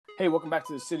Hey, welcome back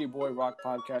to the City Boy Rock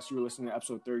Podcast. You're listening to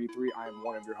episode 33. I am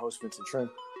one of your hosts, Vincent Trin.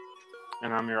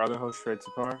 And I'm your other host, Fred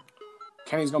Sapar.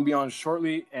 Kenny's going to be on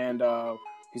shortly, and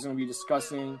he's going to be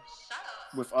discussing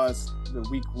with us the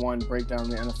Week 1 breakdown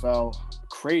in the NFL.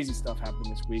 Crazy stuff happened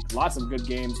this week. Lots of good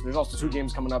games. There's also 2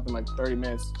 games coming up in like 30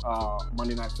 minutes,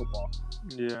 Monday Night Football.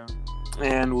 Yeah.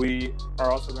 And we are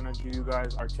also going to give you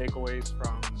guys our takeaways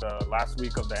from the last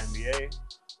week of the NBA.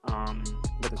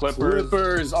 The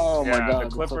Clippers. Oh my God. The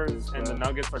Clippers and the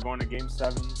Nuggets are going to Game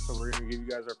 7, so we're going to give you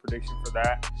guys our prediction for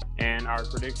that and our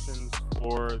predictions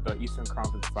for the Eastern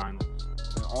Conference Finals.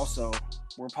 And also,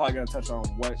 we're probably going to touch on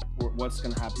what's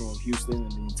going to happen with Houston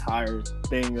and the entire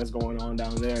thing that's going on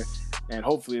down there, and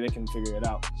hopefully they can figure it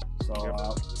out.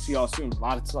 So, see y'all soon. A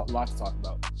lot to talk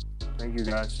about. Thank you,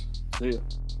 guys. See ya.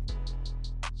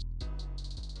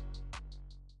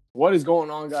 What is going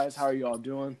on, guys? How are y'all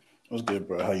doing? What's good,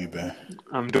 bro? How you been?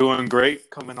 I'm doing great,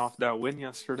 coming off that win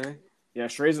yesterday. Yeah,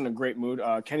 Shrey's in a great mood.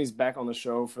 Kenny's back on the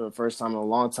show for the first time in a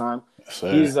long time. Yes,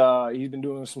 He's been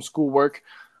doing some school work.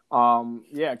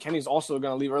 Kenny's also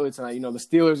going to leave early tonight. You know, the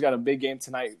Steelers got a big game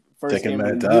tonight. Taking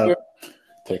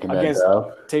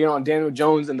on Daniel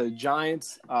Jones and the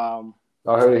Giants. I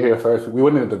heard it here first. We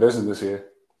win in the division this year.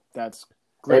 That's great.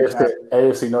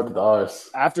 AFC North to the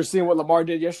R's. After seeing what Lamar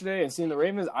did yesterday and seeing the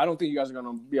Ravens, I don't think you guys are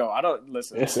going to I don't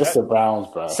listen. It's the Browns,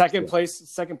 bro. Second place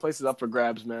is up for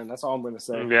grabs, man. That's all I'm going to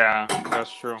say. Yeah,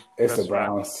 that's true. It's the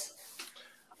Browns.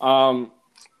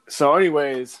 So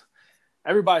anyways,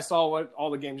 everybody saw all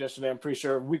the games yesterday. I'm pretty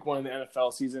sure Week 1 of the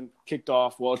NFL season kicked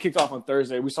off. Well, it kicked off on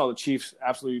Thursday. We saw the Chiefs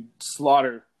absolutely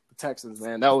slaughter the Texans,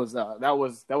 man. That was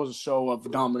a show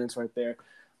of dominance right there.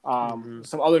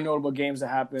 Some other notable games that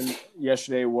happened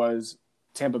yesterday was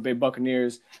Tampa Bay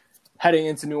Buccaneers heading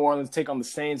into New Orleans to take on the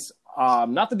Saints.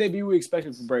 Not the debut we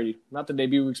expected for Brady.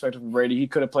 He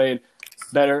could have played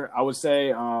better, I would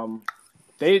say.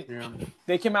 They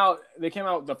came out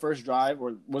the first drive,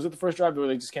 or was it the first drive, or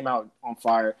they just came out on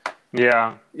fire?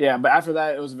 Yeah. Yeah, but after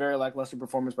that, it was a very lackluster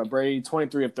performance by Brady.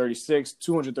 23 of 36,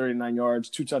 239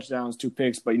 yards, 2 touchdowns, 2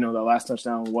 picks. But, the last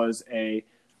touchdown was a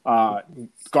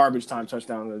garbage time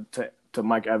touchdown to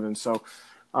Mike Evans. So,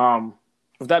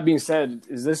 with that being said,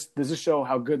 does this show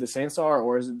how good the Saints are,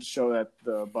 or is it to show that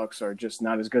the Bucs are just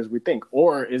not as good as we think,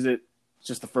 or is it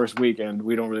just the first week and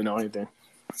we don't really know anything?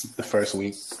 The first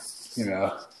week,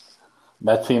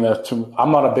 that team has too.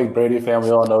 I'm not a big Brady fan.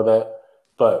 We all know that,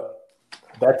 but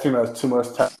that team has too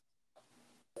much time,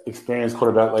 experienced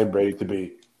quarterback like Brady to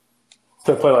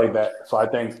play like that. So I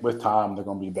think with time they're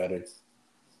going to be better.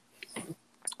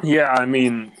 Yeah, I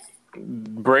mean,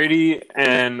 Brady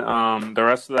and the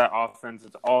rest of that offense,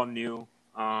 it's all new.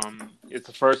 It's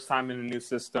the first time in a new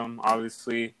system,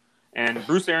 obviously. And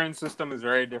Bruce Arians' system is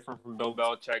very different from Bill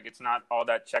Belichick. It's not all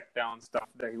that check-down stuff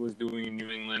that he was doing in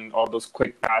New England, all those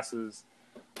quick passes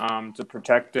to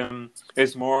protect him.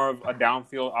 It's more of a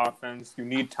downfield offense. You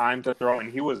need time to throw,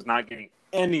 and he was not getting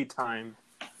any time.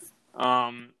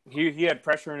 He had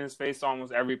pressure in his face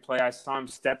almost every play. I saw him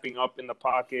stepping up in the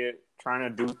pocket, trying to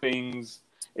do things.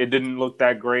 It didn't look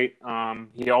that great.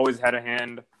 He always had a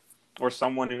hand or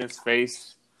someone in his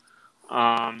face.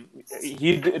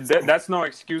 That's no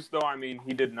excuse, though. I mean,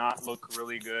 he did not look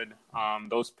really good.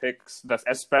 Those picks,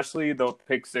 especially the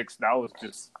pick 6, that was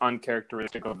just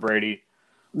uncharacteristic of Brady.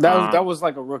 That was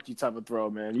like a rookie type of throw,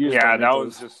 man. That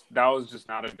was just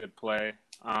not a good play.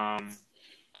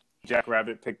 Jack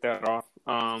Rabbit picked that off.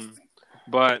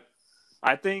 But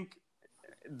I think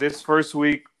this first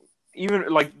week, even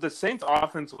like the Saints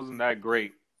offense wasn't that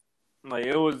great. Like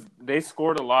they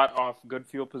scored a lot off good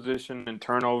field position and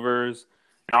turnovers.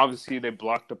 And obviously they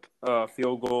blocked a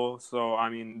field goal. So, I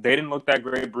mean, they didn't look that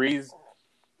great. Breeze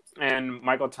and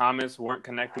Michael Thomas weren't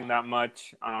connecting that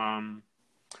much.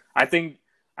 I think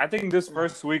this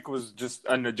first week was just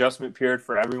an adjustment period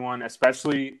for everyone,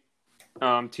 especially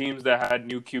teams that had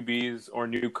new QBs or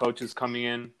new coaches coming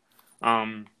in.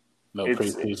 No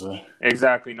preseason.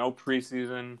 Exactly, no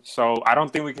preseason. So I don't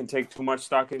think we can take too much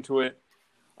stock into it.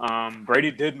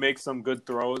 Brady did make some good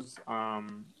throws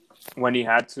when he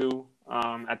had to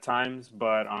at times,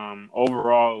 but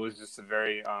overall it was just a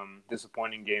very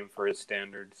disappointing game for his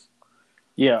standards.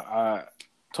 Yeah, I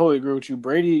totally agree with you.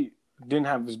 Brady didn't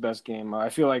have his best game. I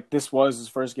feel like this was his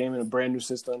first game in a brand new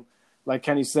system. Like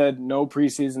Kenny said, no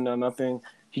preseason, no nothing.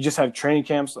 He just had training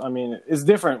camps. I mean, it's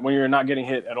different when you're not getting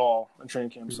hit at all in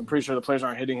training camps. I'm pretty sure the players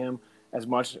aren't hitting him as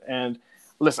much. And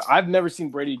listen, I've never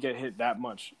seen Brady get hit that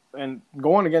much. And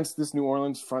going against this New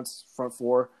Orleans front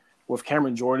four with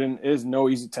Cameron Jordan is no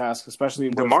easy task, especially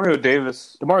with Demario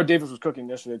Davis. Demario Davis was cooking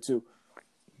yesterday too.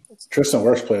 Tristan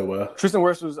Wirfs played well. Tristan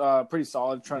Wirfs was pretty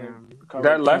solid trying to cover.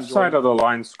 That left side of the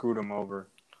line screwed him over.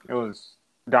 It was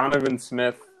Donovan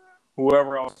Smith,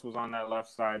 whoever else was on that left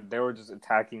side. They were just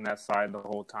attacking that side the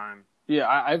whole time. Yeah,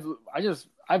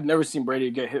 I've never seen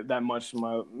Brady get hit that much in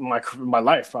my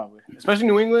life, probably. Especially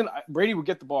New England, Brady would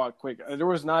get the ball out quick. There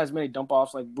was not as many dump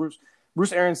offs. Like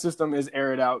Bruce Arians' system is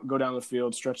air it out, go down the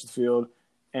field, stretch the field,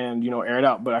 and air it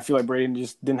out. But I feel like Brady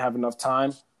just didn't have enough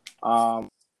time.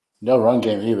 No run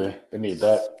game either. They need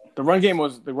that. The run game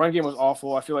was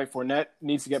awful. I feel like Fournette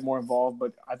needs to get more involved,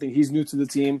 but I think he's new to the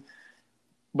team.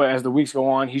 But as the weeks go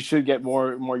on, he should get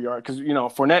more yards because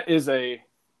Fournette is a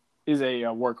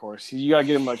workhorse. You gotta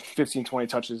get him like 15, 20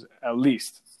 touches at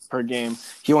least per game.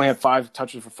 He only had 5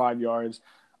 touches for 5 yards.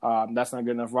 That's not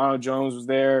good enough. Ronald Jones was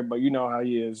there, but you know how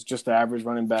he is, just the average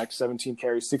running back, 17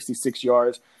 carries, 66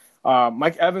 yards.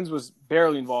 Mike Evans was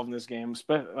barely involved in this game.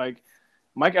 Like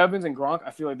Mike Evans and Gronk,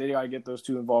 I feel like they got to get those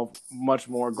two involved much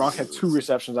more. Gronk had 2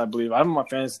 receptions, I believe. I have him on my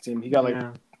fantasy team. He got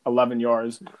 11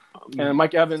 yards. And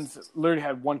Mike Evans literally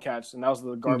had 1 catch, and that was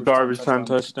the garbage time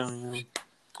touchdown. Yeah.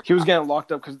 He was getting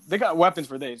locked up because they got weapons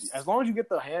for days. As long as you get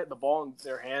the ball in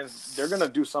their hands, they're going to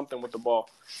do something with the ball.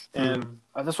 And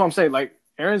that's what I'm saying. Like,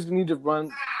 Aaron's going to need to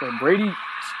run. Like Brady,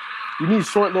 you need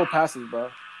short little passes, bro.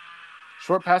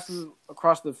 Short passes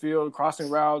across the field, crossing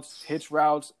routes, hitch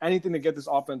routes, anything to get this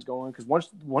offense going. Because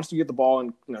once you get the ball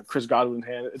in Chris Godwin's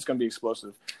hand, it's going to be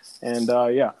explosive. And,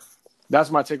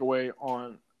 that's my takeaway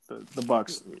on the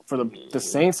Bucs. For the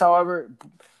Saints, however,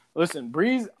 listen,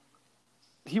 Breeze,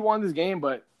 he won this game,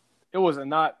 but it was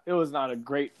not a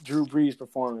great Drew Brees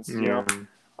performance. You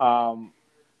know,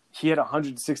 he had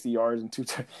 160 yards and 2.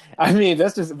 I mean,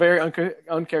 that's just very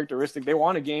uncharacteristic. They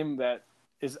won a game that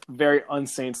is very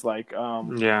un-Saints-like.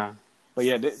 But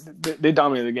yeah, they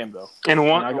dominated the game though. And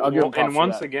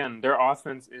once again, their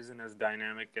offense isn't as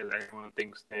dynamic as everyone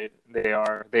thinks they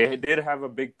are. They did have a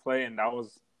big play, and that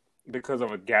was because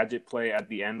of a gadget play at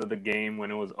the end of the game when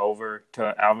it was over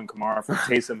to Alvin Kamara from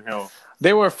Taysom Hill.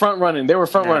 They were front running.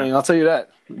 Running. I'll tell you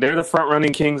that. They're the front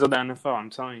running kings of the NFL.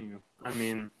 I'm telling you. I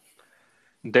mean,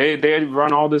 they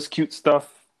run all this cute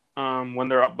stuff when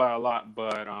they're up by a lot,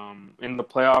 but in the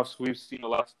playoffs, we've seen the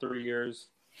last 3 years.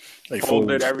 They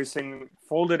folded every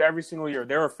single year.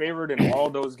 They were favored in all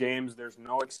those games. There's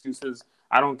no excuses.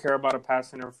 I don't care about a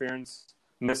pass interference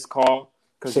missed call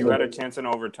because you had a chance in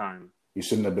overtime. You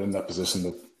shouldn't have been in that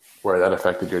position where that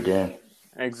affected your game.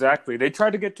 Exactly. They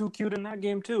tried to get too cute in that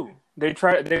game too. They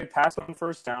passed on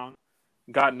first down,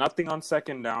 got nothing on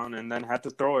second down, and then had to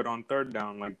throw it on third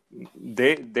down. Like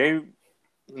they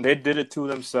did it to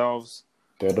themselves.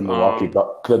 They're the Milwaukee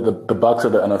Bucks. The Bucks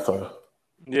of the NFL.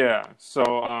 Yeah.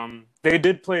 So they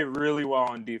did play really well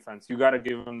on defense. You got to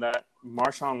give them that.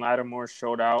 Marshawn Lattimore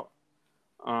showed out.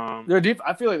 I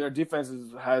feel like their defense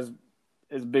has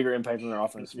bigger impact on their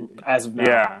offense as of now.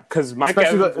 Yeah, because Mike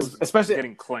Evans was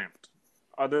getting clamped.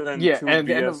 Other than 2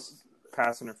 BS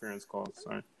pass interference calls.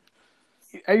 Sorry.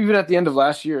 Even at the end of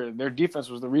last year, their defense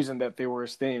was the reason that they were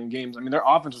staying in games. I mean, their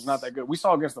offense was not that good. We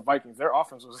saw against the Vikings, their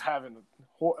offense was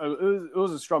it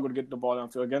was a struggle to get the ball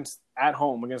downfield at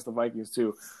home against the Vikings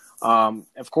too.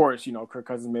 Of course, Kirk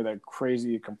Cousins made that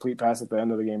crazy complete pass at the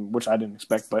end of the game, which I didn't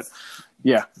expect. But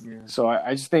yeah. So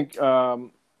I just think the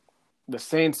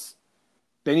Saints,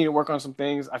 they need to work on some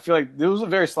things. I feel like it was a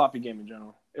very sloppy game in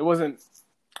general. It wasn't.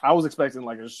 I was expecting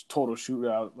like a total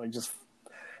shootout, like just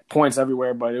points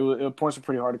everywhere, but points were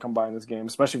pretty hard to come by in this game,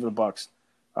 especially for the Bucs.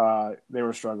 They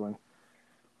were struggling.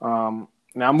 Now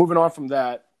moving on from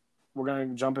that, we're gonna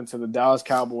jump into the Dallas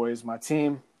Cowboys, my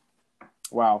team.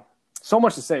 Wow, so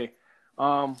much to say.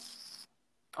 I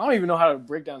don't even know how to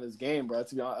break down this game, bro.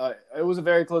 To be honest, it was a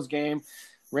very close game.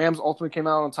 Rams ultimately came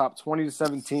out on top,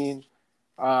 20-17.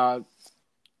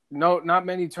 No, not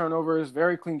many turnovers.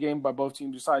 Very clean game by both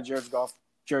teams. Besides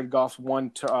Jared Goff's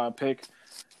one pick.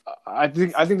 I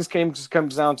think this game just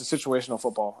comes down to situational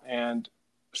football, and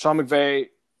Sean McVay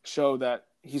showed that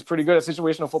he's pretty good at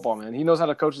situational football. Man, he knows how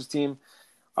to coach his team.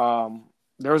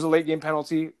 There was a late game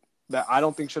penalty that I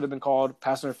don't think should have been called.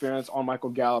 Pass interference on Michael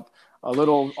Gallup, a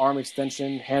little arm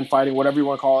extension, hand fighting, whatever you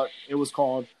want to call it. It was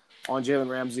called on Jalen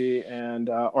Ramsey,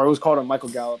 or it was called on Michael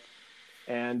Gallup,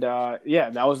 and that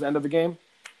was the end of the game.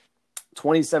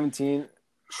 2017.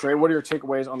 Shrey, what are your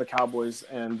takeaways on the Cowboys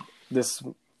and this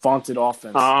vaunted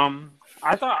offense? I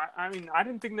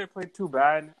didn't think they played too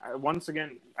bad. Once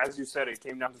again, as you said, it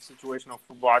came down to situational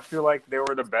football. I feel like they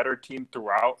were the better team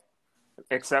throughout,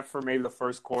 except for maybe the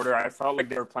first quarter. I felt like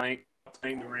they were playing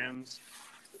the Rams.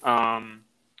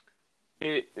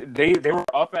 They were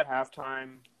up at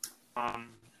halftime. I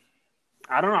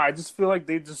don't know. I just feel like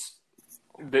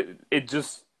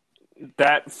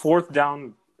that 4th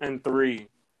down and 3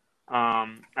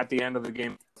 at the end of the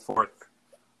game, 4th.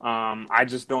 I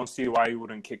just don't see why you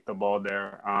wouldn't kick the ball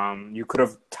there. You could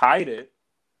have tied it.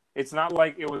 It's not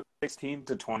like it was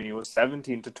 16-20. It was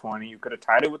 17-20. You could have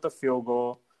tied it with a field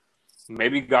goal,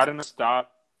 maybe got in a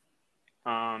stop,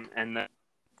 and then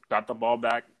got the ball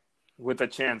back with a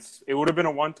chance. It would have been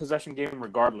a 1-possession game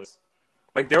regardless.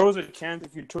 Like, there was a chance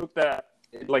if you took that,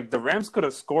 like, the Rams could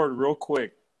have scored real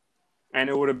quick, and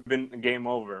it would have been a game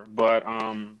over. But,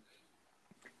 I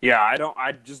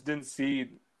just didn't see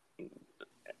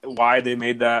why they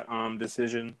made that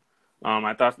decision.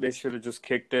 I thought they should have just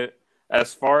kicked it.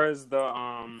 As far as the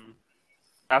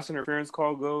pass interference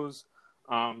call goes,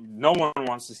 no one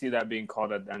wants to see that being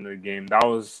called at the end of the game. That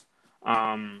was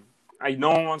no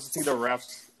one wants to see the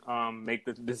refs make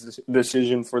this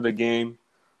decision for the game.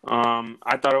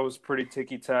 I thought it was pretty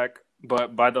ticky-tack,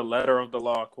 but by the letter of the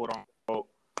law, quote-unquote,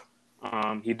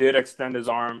 he did extend his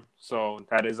arm, so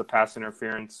that is a pass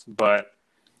interference. But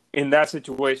in that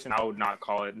situation, I would not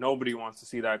call it. Nobody wants to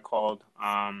see that called.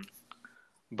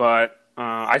 But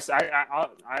I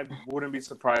wouldn't be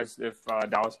surprised if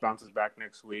Dallas bounces back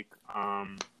next week.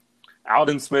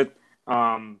 Alden Smith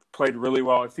played really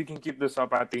well. If he can keep this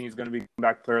up, I think he's going to be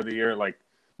comeback player of the year. Like,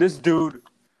 this dude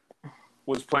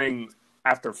was playing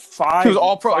after 5 years. He was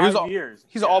all pro. He's all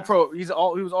pro. He was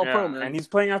all pro, man. And he's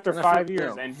playing after 5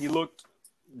 years, and he looked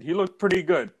pretty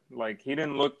good. Like, he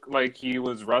didn't look like he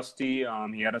was rusty.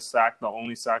 He had a sack, the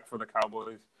only sack for the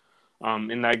Cowboys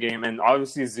in that game. And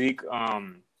obviously Zeke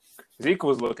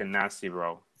was looking nasty,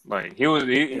 bro. Like,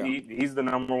 he's the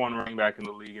number 1 running back in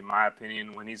the league, in my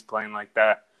opinion, when he's playing like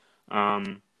that.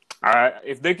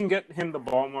 If they can get him the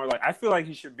ball more, like, I feel like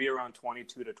he should be around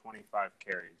 22 to 25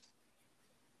 carries.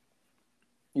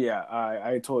 Yeah,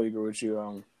 I totally agree with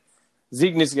you.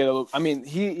 Zeke needs to get a little. I mean,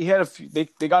 he had a few. They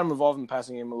got him involved in the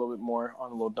passing game a little bit more on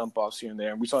a little dump offs here and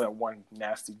there. And we saw that one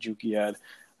nasty juke he had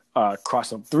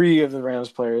cross up 3 of the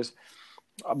Rams players.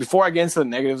 Before I get into the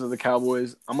negatives of the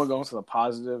Cowboys, I'm gonna go into the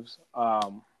positives.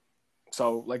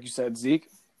 So, like you said, Zeke,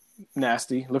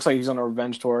 nasty. Looks like he's on a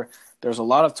revenge tour. There's a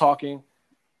lot of talking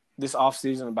this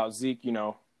offseason about Zeke,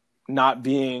 not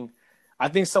being. I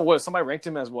think somebody ranked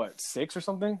him as 6 or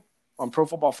something on Pro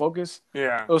Football Focus.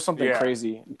 Yeah, it was something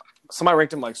crazy. Somebody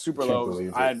ranked him like super low.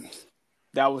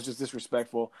 That was just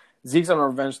disrespectful. Zeke's on a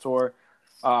revenge tour.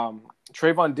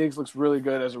 Trayvon Diggs looks really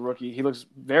good as a rookie. He looks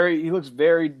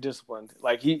very disciplined.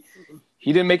 Like he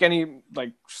didn't make any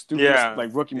like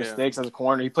stupid rookie mistakes as a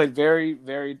corner. He played very,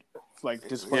 very like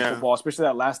disciplined football, especially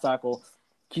that last tackle.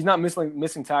 He's not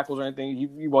missing tackles or anything.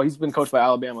 He's been coached by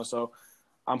Alabama, so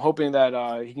I'm hoping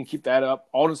that he can keep that up.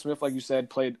 Alden Smith, like you said,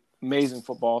 played amazing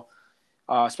football,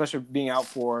 especially being out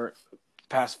for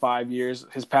past 5 years.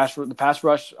 The pass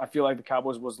rush, I feel like the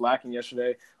Cowboys was lacking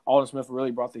yesterday. Alden Smith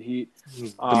really brought the heat.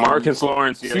 DeMarcus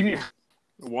Lawrence,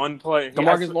 one play.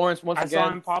 DeMarcus Lawrence once again. I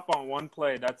saw him pop on one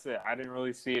play. That's it. I didn't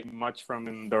really see it much from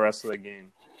him the rest of the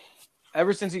game.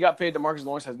 Ever since he got paid, DeMarcus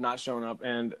Lawrence has not shown up,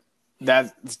 and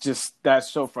that's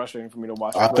so frustrating for me to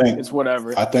watch. It's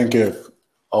whatever. I think if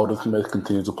Alden Smith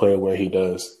continues to play the way he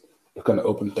does, it's going to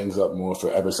open things up more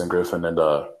for Everson Griffin and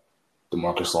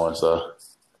DeMarcus Lawrence.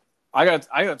 I got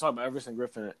to talk about Everson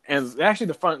Griffin and actually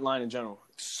the front line in general.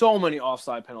 So many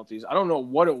offside penalties. I don't know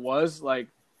what it was. Like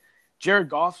Jared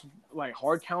Goff's like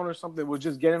hard count or something was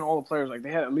just getting all the players. Like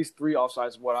they had at least 3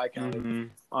 offsides, what I counted.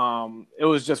 Mm-hmm. It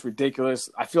was just ridiculous.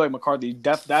 I feel like McCarthy,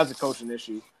 that's a coaching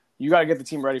issue. You got to get the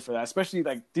team ready for that, especially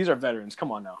like these are veterans.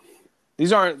 Come on now.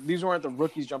 These weren't the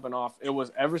rookies jumping off. It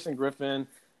was Everson Griffin,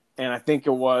 and I think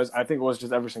it was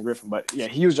just Everson Griffin. But yeah,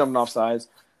 he was jumping off sides.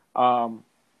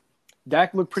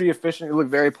 Dak looked pretty efficient. He looked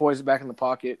very poised back in the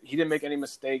pocket. He didn't make any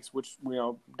mistakes, which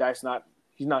Dak's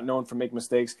he's not known for making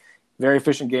mistakes. Very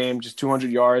efficient game, just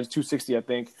 200 yards, 260 I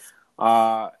think,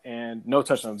 and no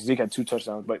touchdowns. Zeke had 2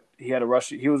 touchdowns, but he had a rush.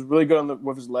 He was really good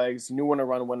with his legs. He knew when to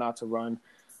run and when not to run.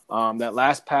 That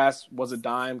last pass was a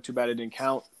dime. Too bad it didn't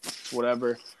count.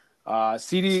 Whatever.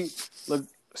 CD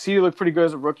looked pretty good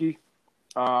as a rookie.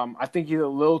 I think he's a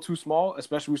little too small,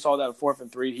 especially we saw that 4th and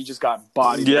 3. He just got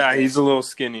bodied. Yeah, he's a little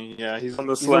skinny. Yeah, he's on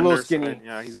the slender a little skinny. Side.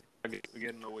 Yeah, he's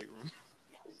getting in the weight room.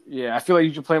 Yeah, I feel like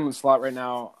you should play him in the slot right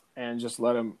now and just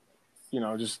let him,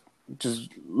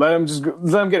 let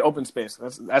him get open space.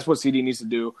 That's what CD needs to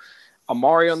do.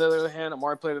 Amari, on the other hand,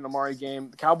 played an Amari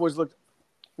game. The Cowboys looked,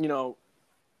 the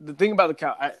thing about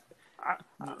the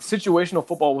situational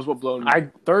football was what blew me.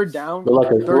 Third down,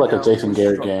 like a Jason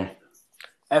Garrett game.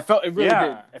 It really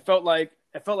did. It felt like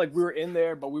we were in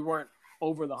there, but we weren't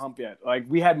over the hump yet. Like,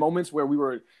 we had moments where we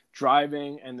were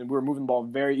driving and then we were moving the ball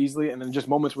very easily, and then just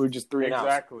moments where we were just 3 and out.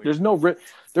 Exactly. There's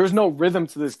no rhythm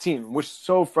to this team, which is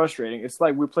so frustrating. It's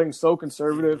like we're playing so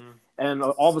conservative, and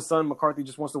all of a sudden McCarthy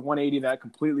just wants to 180 that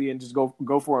completely and just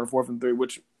go for it on 4th and 3,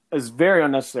 which is very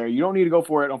unnecessary. You don't need to go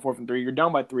for it on 4th and 3. You're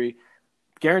down by 3.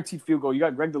 Guaranteed field goal. You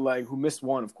got Greg DeLeg, who missed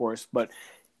one, of course, but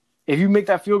if you make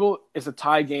that field goal, it's a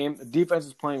tie game. The defense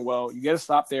is playing well. You get a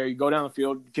stop there. You go down the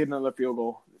field, get another field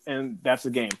goal, and that's the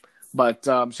game. But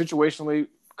situationally,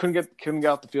 couldn't get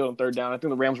off the field on 3rd down. I think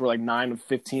the Rams were like 9 of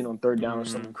 15 on 3rd down or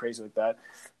something crazy like that.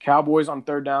 Cowboys on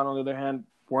 3rd down, on the other hand,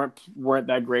 weren't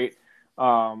that great.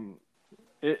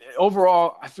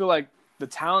 Overall, I feel like the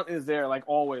talent is there, like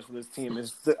always for this team.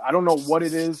 I don't know what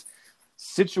it is.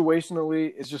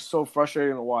 Situationally, it's just so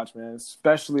frustrating to watch, man,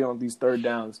 especially on these 3rd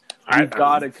downs. We've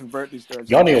got to convert these 3rd downs.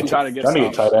 Y'all need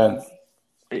a tight end.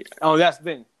 Oh, that's the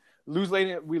thing. We lose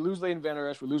Leighton Van Der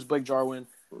Esch. We lose Blake Jarwin.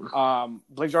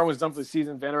 Blake Jarwin's done for the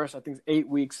season. Van Der Esch, I think, is 8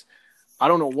 weeks. I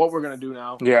don't know what we're going to do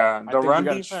now. Yeah, the run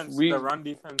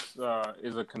defense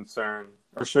is a concern,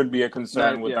 or should be a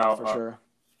concern without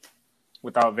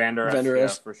Van Der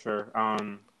Esch. Yeah, for sure.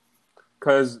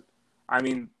 Because, I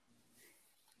mean,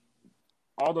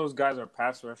 all those guys are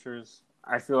pass rushers.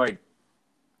 I feel like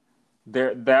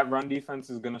that run defense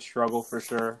is going to struggle for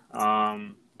sure.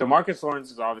 DeMarcus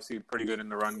Lawrence is obviously pretty good in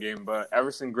the run game, but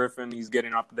Everson Griffin, he's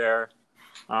getting up there.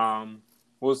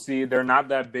 We'll see. They're not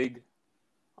that big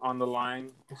on the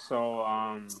line,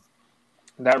 so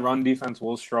that run defense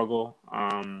will struggle.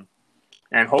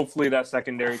 And hopefully that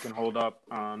secondary can hold up.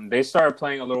 They started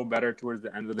playing a little better towards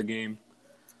the end of the game.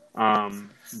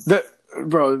 The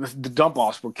dump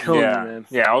offs were killing me, man.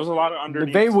 Yeah, it was a lot of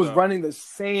underneath. McVay was running the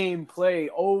same play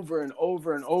over and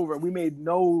over and over. We made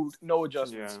no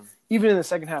adjustments. Yeah. Even in the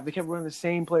second half, they kept running the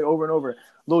same play over and over.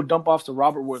 Little dump offs to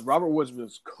Robert Woods. Robert Woods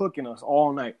was cooking us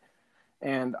all night.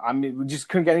 And, I mean, we just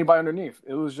couldn't get anybody underneath.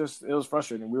 It was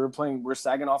frustrating. We were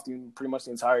sagging off pretty much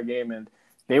the entire game, and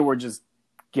they were just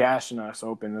gashing us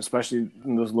open, especially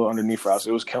in those little underneath routes.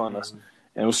 It was killing us.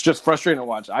 And it was just frustrating to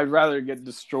watch. I'd rather get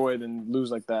destroyed than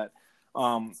lose like that.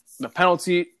 The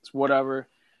penalty, it's whatever.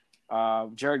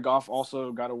 Jared Goff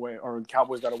also got away, or the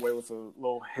Cowboys got away with a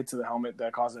little hit to the helmet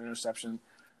that caused an interception.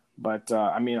 But,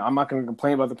 I mean, I'm not going to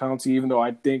complain about the penalty, even though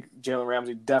I think Jalen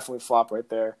Ramsey definitely flopped right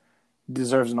there.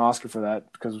 Deserves an Oscar for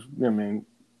that because, I mean,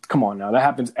 come on now. That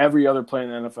happens every other play in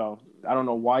the NFL. I don't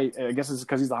know why. I guess it's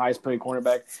because he's the highest paid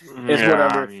cornerback. It's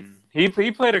whatever. I mean, he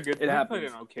played a good – he played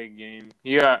an okay game.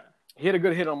 Yeah. He had a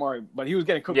good hit on Murray, but he was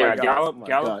getting cooked by Gallup.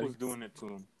 Gallup was doing it to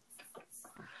him.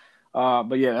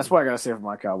 But, yeah, that's what I got to say for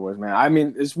my Cowboys, man. I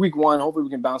mean, it's week 1. Hopefully we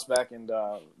can bounce back and,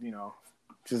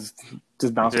 just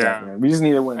bounce back, man. We just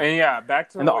need to win. And, back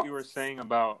to what you were saying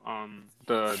about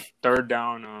the third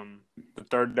down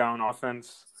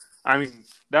offense. I mean,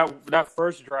 that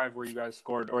first drive where you guys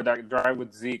scored, or that drive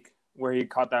with Zeke where he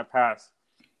caught that pass,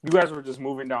 you guys were just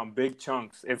moving down big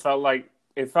chunks. It felt like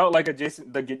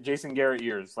the Jason Garrett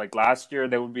years. Like last year,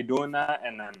 they would be doing that,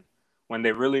 and then when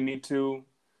they really need to,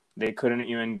 they couldn't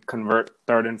even convert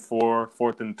 3rd and 4,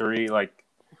 4th and 3. Like,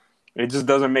 it just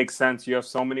doesn't make sense. You have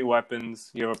so many weapons.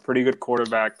 You have a pretty good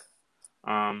quarterback.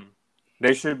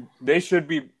 They should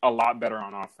be a lot better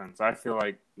on offense. I feel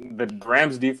like the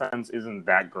Rams' defense isn't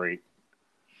that great.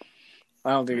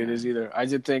 I don't think it is either. I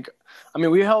did think – I mean,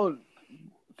 we held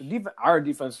our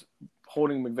defense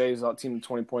holding McVay's team to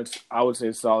 20 points, I would say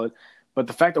is solid. But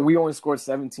the fact that we only scored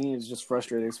 17 is just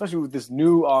frustrating, especially with this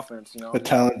new offense. You know, the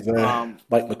talent there,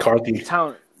 like McCarthy.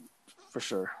 Talent, for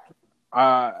sure.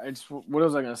 What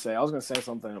was I gonna say? I was gonna say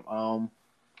something.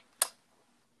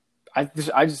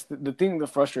 The thing that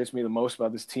frustrates me the most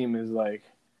about this team is like,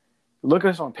 look at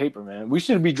us on paper, man. We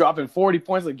should be dropping 40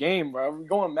 points a game, bro. We're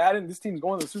going Madden. This team's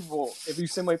going to the Super Bowl if you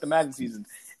simulate the Madden season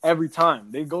every time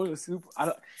they go to the Super.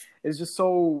 It's just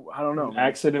so I don't know. An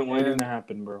accident waiting to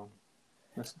happen, bro.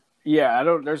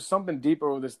 There's something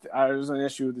deeper with this. There's an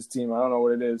issue with this team. I don't know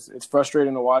what it is. It's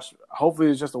frustrating to watch.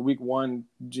 Hopefully, it's just a week 1,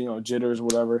 jitters,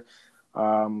 whatever.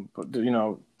 But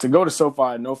to go to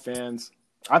SoFi, no fans.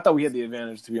 I thought we had the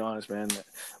advantage, to be honest, man.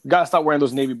 We gotta stop wearing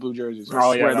those navy blue jerseys.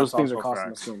 Those things are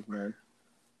costing us games, man.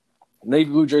 Navy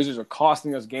blue jerseys are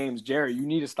costing us games. Jerry, you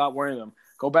need to stop wearing them.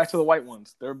 Go back to the white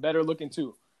ones. They're better looking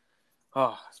too.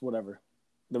 Oh, it's whatever.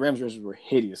 The Rams jerseys were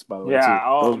hideous, by the way. Yeah.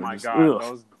 Oh my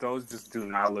God, those just do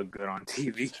not look good on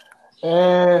TV.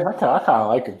 I kind of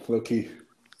like them, low key.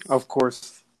 Of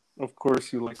course,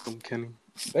 you like them, Kenny.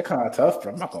 They're kind of tough,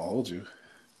 but I'm not gonna hold you.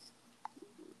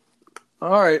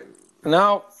 All right.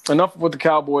 Now, enough with the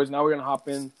Cowboys. Now we're going to hop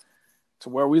in to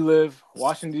where we live,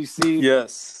 Washington, D.C.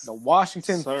 Yes. The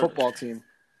Washington football team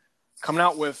coming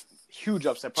out with Huge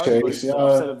upset. Probably Chase,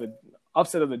 the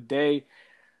upset of the day.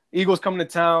 Eagles coming to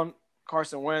town.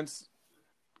 Carson Wentz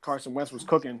was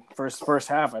cooking first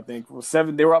half, I think.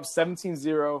 They were up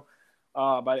 17-0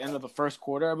 by the end of the first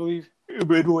quarter, I believe.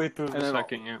 Midway through the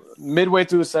second, yeah. Midway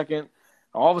through the second,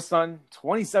 all of a sudden,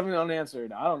 27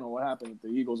 unanswered. I don't know what happened with the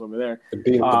Eagles over there.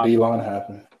 The D-line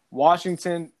happened.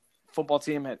 Washington football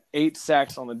team had 8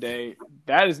 sacks on the day.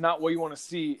 That is not what you want to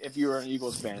see if you're an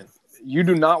Eagles fan. You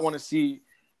do not want to see,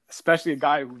 especially a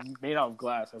guy who's made out of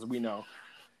glass, as we know,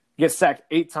 get sacked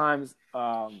 8 times.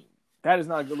 That is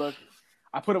not a good look.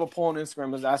 I put up a poll on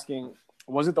Instagram was asking,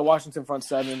 was it the Washington front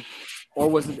seven or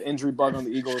was it the injury bug on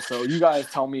the Eagles? So you guys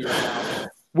tell me right now,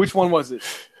 which one was it?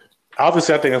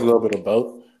 Obviously, I think it's a little bit of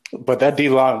both. But that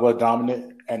D-line was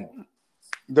dominant, and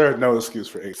there's no excuse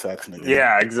for 8 sacks in the game.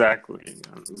 Yeah, exactly.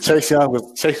 Chase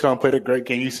Young played a great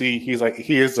game. You see, he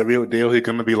is the real deal. He's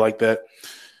going to be like that.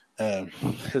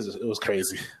 It was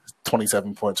crazy.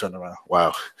 27-point turnaround.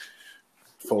 Wow.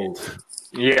 Fold.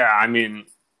 Yeah, I mean,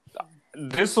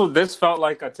 this felt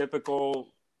like a typical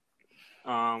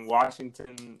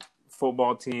Washington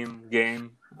football team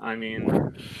game. I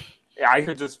mean, I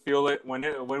could just feel it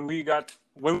when we got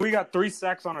 3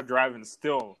 sacks on a drive and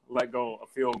still let go a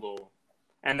field goal.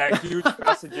 And that huge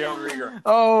pass to Jalen Reagor.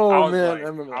 Oh,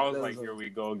 man. I was like, here we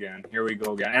go again.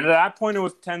 And at that point, it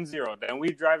was 10-0. Then we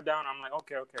drive down. I'm like,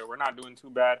 okay, we're not doing too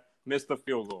bad. Missed the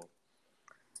field goal.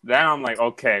 Then I'm like,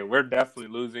 okay, we're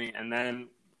definitely losing. And then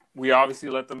we obviously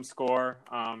let them score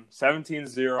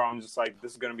 17-0. I'm just like,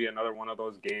 this is going to be another one of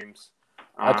those games.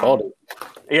 I called it.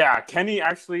 Yeah, Kenny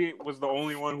actually was the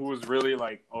only one who was really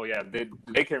like, oh, yeah,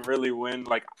 they can really win.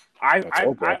 Like, I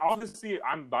obviously,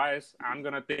 I'm biased. I'm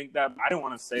going to think that. I don't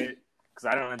want to say it because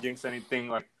I don't want to jinx anything.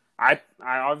 Like, I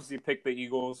obviously picked the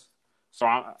Eagles. So,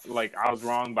 I was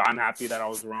wrong, but I'm happy that I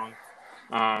was wrong.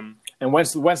 And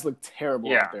Wentz looked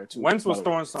terrible out there, too. Wentz was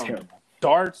throwing some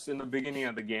darts in the beginning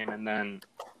of the game, and then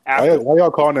why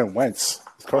y'all calling him Wentz?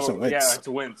 It's Carson Wentz. Yeah, it's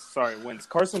Wentz. Sorry, Wentz.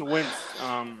 Carson Wentz.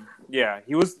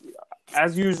 He was,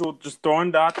 as usual, just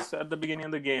throwing dots at the beginning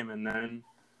of the game, and then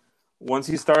once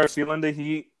he started feeling the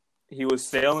heat, he was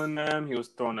sailing them. He was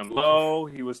throwing them low.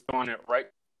 He was throwing it right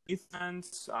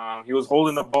defense. He was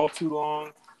holding the ball too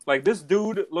long. Like, this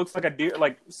dude looks like a deer.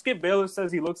 Like, Skip Bayless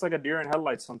says he looks like a deer in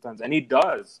headlights sometimes, and he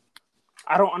does.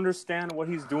 I don't understand what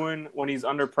he's doing when he's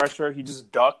under pressure. He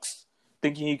just ducks,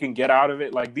 thinking he can get out of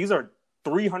it. Like, these are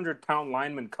 300-pound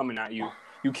linemen coming at you.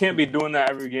 You can't be doing that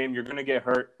every game. You're going to get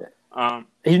hurt.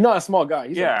 He's not a small guy.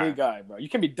 He's a big guy, bro. You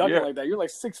can't be ducking like that. You're like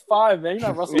 6'5", man. You're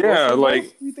not Russell Wilson. Like, who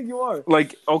do you think you are?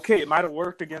 Like, okay, it might have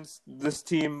worked against this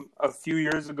team a few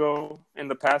years ago in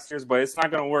the past years, but it's not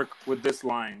going to work with this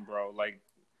line, bro. Like,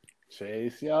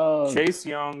 Chase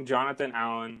Young, Jonathan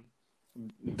Allen,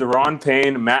 Deron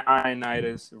Payne, Matt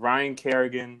Ioannidis, Ryan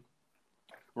Kerrigan,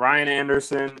 Ryan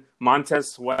Anderson,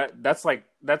 Montez Sweat. That's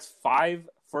 5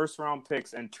 first-round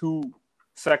picks and 2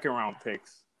 second-round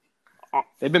picks.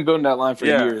 They've been building that line for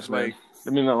years, man. They've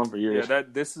been building that line for years. Yeah,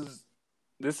 this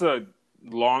is a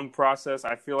long process.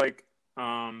 I feel like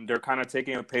they're kind of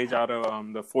taking a page out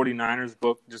of the 49ers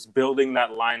book, just building that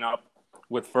lineup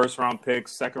with first-round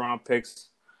picks, second-round picks,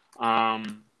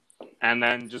 and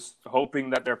then just hoping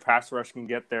that their pass rush can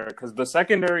get there. Because the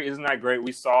secondary isn't that great.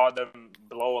 We saw them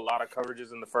blow a lot of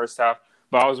coverages in the first half.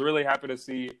 But I was really happy to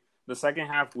see the second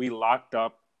half we locked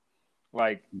up,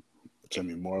 like,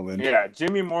 Jimmy Moreland. Yeah,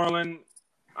 Jimmy Moreland.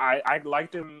 I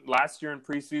liked him last year in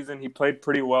preseason. He played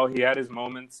pretty well. He had his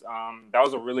moments. That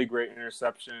was a really great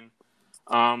interception.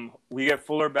 We get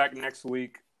Fuller back next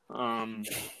week, and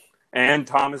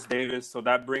Thomas Davis. So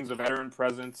that brings a veteran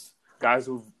presence, guys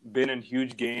who've been in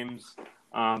huge games.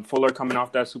 Fuller coming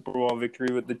off that Super Bowl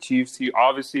victory with the Chiefs. He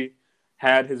obviously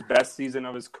had his best season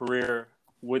of his career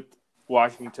with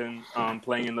Washington,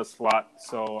 playing in the slot.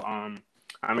 So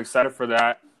I'm excited for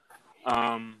that.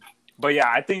 But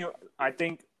yeah, I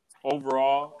think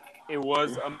overall it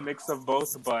was a mix of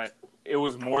both, but it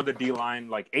was more the D-line.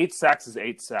 Like, 8 sacks is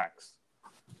 8 sacks.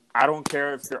 I don't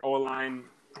care if your O-line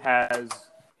has,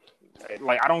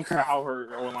 I don't care how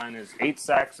her O-line is. 8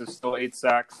 sacks is still 8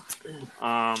 sacks.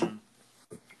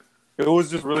 It was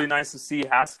just really nice to see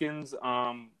Haskins,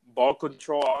 ball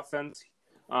control offense.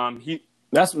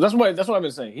 That's what I've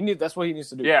been saying. That's what he needs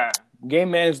to do. Yeah.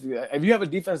 Game manage. If you have a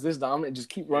defense this dominant, just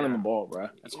keep running the ball, bro.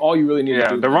 That's all you really need to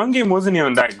do. Yeah, the run game wasn't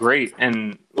even that great.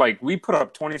 And, we put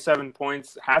up 27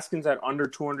 points. Haskins had under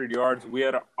 200 yards. We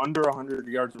had under 100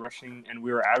 yards rushing, and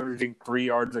we were averaging 3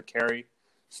 yards a carry.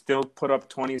 Still put up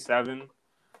 27.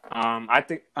 I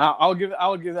think I'll give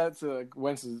that to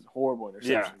Wentz's horrible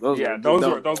interception.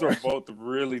 Those were both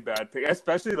really bad picks,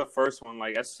 especially the first one.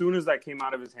 Like as soon as that came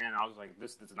out of his hand, I was like,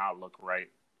 this does not look right,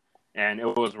 and it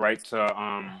was right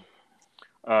to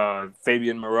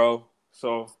Fabian Moreau.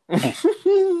 So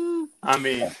I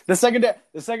mean, the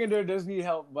secondary does need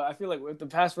help, but I feel like if the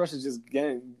pass rush is just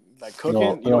getting like cooking,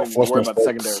 you don't even worry about the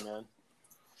secondary, man.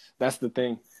 That's the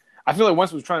thing. I feel like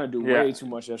Wentz was trying to do way too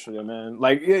much yesterday, man.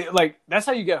 Like that's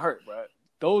how you get hurt, bro.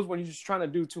 Those when you're just trying to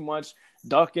do too much,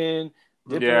 ducking,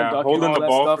 dipping and ducking, holding all the that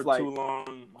ball stuff, for like too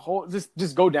long.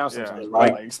 Just go down sometimes,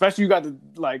 right? Like especially you got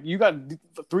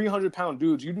 300-pound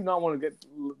dudes. You do not want to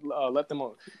let them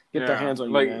get their hands on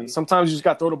you, man. Sometimes you just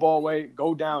got to throw the ball away,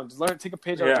 go down, just take a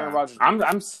page out of Aaron Rodgers. I'm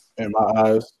in my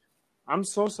eyes. I'm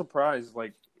so surprised,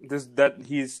 like that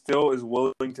he still is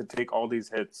willing to take all these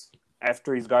hits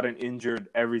after he's gotten injured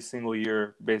every single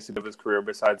year, basically of his career,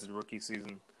 besides his rookie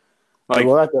season. Like,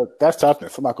 well, that's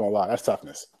toughness. I'm not gonna lie, that's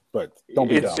toughness. But don't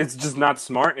be dumb. It's just not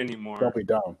smart anymore. Don't be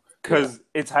dumb. Because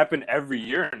it's happened every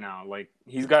year now. Like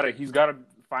he's got to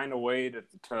find a way to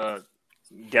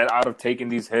get out of taking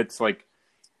these hits. Like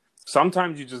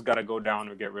sometimes you just got to go down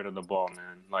or get rid of the ball,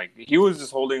 man. Like he was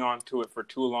just holding on to it for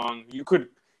too long. You could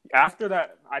after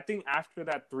that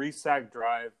 3-sack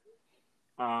drive,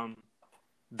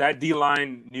 that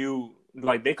D-line knew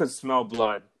like they could smell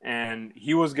blood, and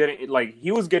he was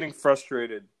getting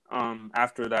frustrated.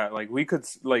 After that, like we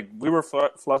were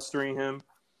flustering him.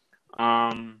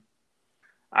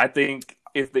 I think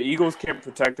if the Eagles can't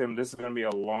protect him, this is going to be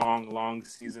a long, long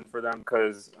season for them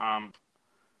because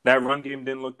that run game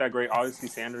didn't look that great. Obviously,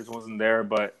 Sanders wasn't there,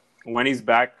 but when he's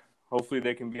back, hopefully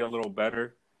they can be a little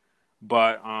better.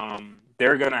 But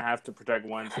they're going to have to protect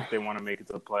Wentz if they want to make it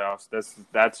to the playoffs.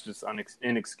 That's just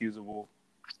inexcusable.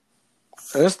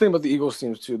 And that's the thing about the Eagles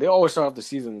teams too. They always start off the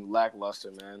season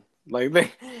lackluster, man.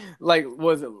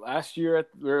 Was it last year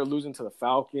we were losing to the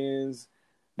Falcons?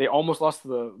 They almost lost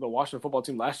to the Washington football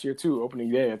team last year too,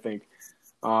 opening day, I think.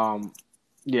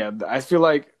 I feel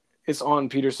like it's on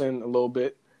Peterson a little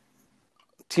bit.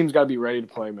 Team's got to be ready to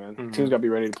play, man. Mm-hmm. Team's got to be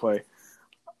ready to play.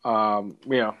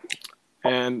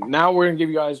 And now we're gonna give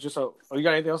you guys just you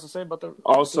got anything else to say about the?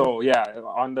 Also,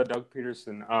 on the Doug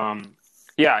Peterson.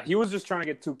 He was just trying to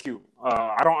get too cute.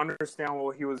 I don't understand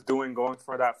what he was doing going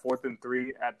for that 4th and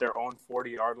 3 at their own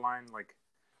 40-yard line. Like,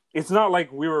 it's not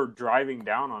like we were driving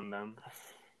down on them.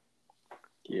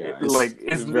 Yeah,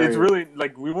 it's really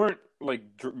like we weren't like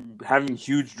having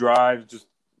huge drives, just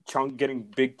getting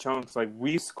big chunks. Like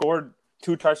we scored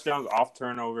 2 touchdowns off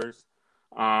turnovers.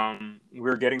 We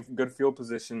were getting good field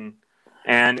position,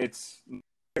 and his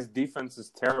defense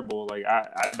is terrible. Like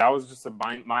that was just a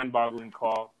mind-boggling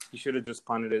call. He should have just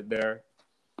punted it there.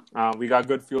 We got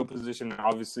good field position and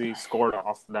obviously scored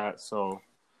off that. So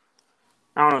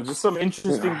I don't know, just some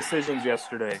interesting decisions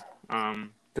yesterday, to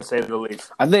say the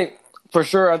least. I think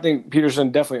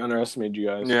Peterson definitely underestimated you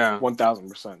guys. Yeah,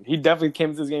 1,000%. He definitely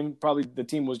came to this game. Probably the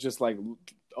team was just like,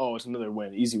 oh, it's another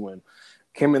win, easy win.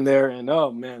 Came in there and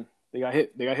oh man, they got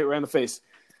hit. They got hit right in the face.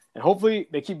 And hopefully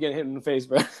they keep getting hit in the face,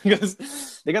 bro,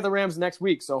 because they got the Rams next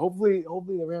week. So hopefully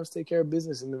the Rams take care of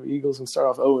business and the Eagles can start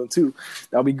off 0-2.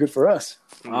 That'll be good for us.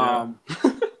 Yeah.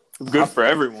 Good for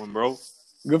everyone, bro.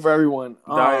 Good for everyone.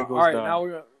 All right,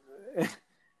 die.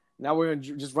 now we're gonna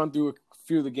just run through a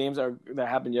few of the games that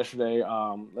happened yesterday.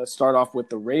 Let's start off with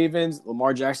the Ravens.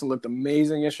 Lamar Jackson looked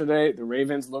amazing yesterday. The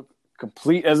Ravens looked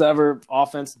complete as ever.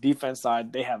 Offense, defense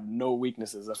side, they have no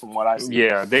weaknesses. That's from what I see.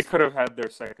 Yeah, they could have had their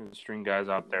second string guys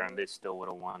out there and they still would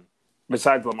have won.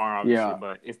 Besides Lamar, obviously. Yeah.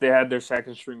 But if they had their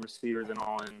second string receivers and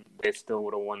all in, they still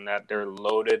would have won that. They're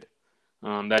loaded.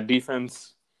 That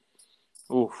defense,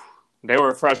 they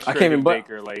were frustrated.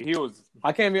 Baker, like he was.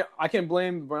 I can't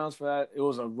blame the Browns for that. It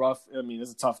was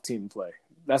it's a tough team to play.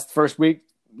 That's the first week.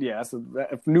 Yeah, that's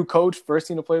a new coach, first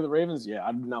team to play the Ravens. Yeah,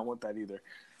 I do not want that either.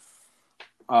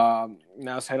 Now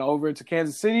let's head over to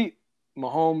Kansas City.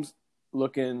 Mahomes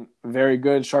looking very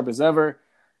good, sharp as ever.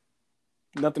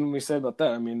 Nothing we said about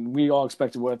that. I mean, we all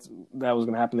expected that was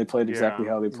going to happen. They played exactly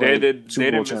how they played. They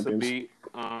didn't miss a beat.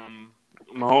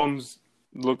 Mahomes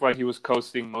looked like he was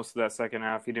coasting most of that second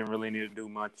half. He didn't really need to do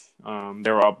much.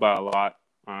 They were up by a lot.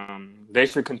 They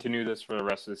should continue this for the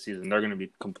rest of the season. They're going to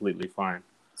be completely fine.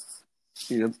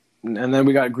 Yep. And then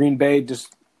we got Green Bay,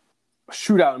 just a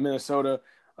shootout in Minnesota.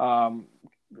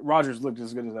 Rodgers looked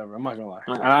as good as ever. I'm not gonna lie.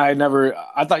 I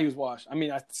thought he was washed. I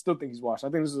mean, I still think he's washed. I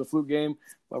think this is a fluke game,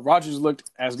 but Rodgers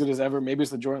looked as good as ever. Maybe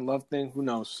it's the Jordan Love thing. Who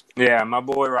knows? Yeah, my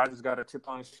boy Rodgers got a chip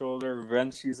on his shoulder.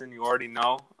 Revenge season, you already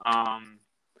know. I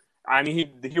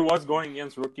mean, he was going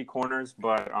against rookie corners,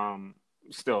 but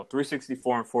still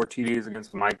 364 and 4 TDs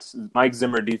against Mike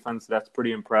Zimmer defense. That's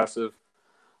pretty impressive.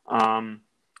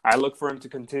 I look for him to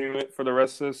continue it for the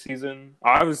rest of the season.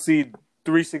 Obviously,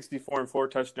 364 and 4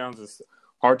 touchdowns is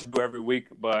hard to do every week,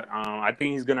 but I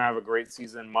think he's going to have a great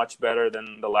season, much better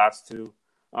than the last two,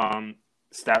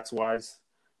 stats-wise,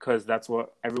 because that's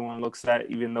what everyone looks at,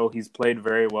 even though he's played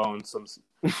very well in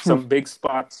some big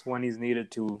spots when he's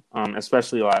needed to,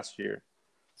 especially last year.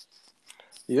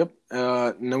 Yep.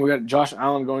 And then we got Josh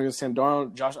Allen going against Sam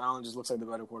Darnold. Josh Allen just looks like the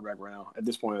better quarterback right now at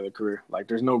this point of their career. Like,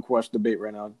 there's no question debate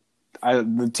right now.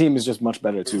 The team is just much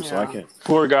better too, so I can't.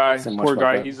 Poor guy.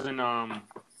 He's in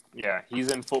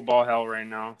he's in football hell right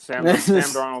now. Sam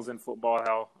Darnold's in football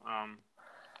hell.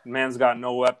 Man's got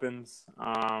no weapons.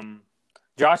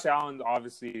 Josh Allen's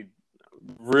obviously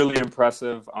really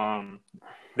impressive.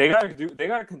 They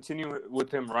gotta continue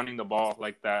with him running the ball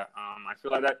like that. I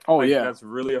feel like that. That's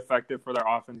really effective for their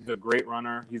offense. He's a great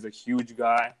runner. He's a huge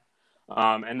guy.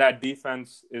 And that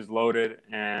defense is loaded,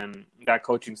 and that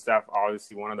coaching staff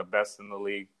obviously one of the best in the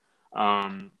league.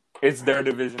 It's their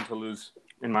division to lose,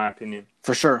 in my opinion.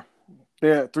 For sure.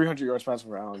 Yeah, 300 yards passing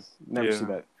for Allen. Never see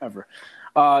that ever.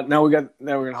 Now we're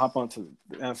gonna hop on to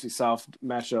the NFC South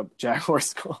matchup.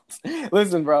 Jaguars Colts.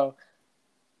 Listen, bro.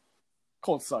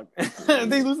 Colts suck.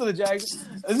 They lose to the Jags.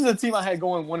 This is a team I had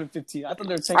going 1-15. I thought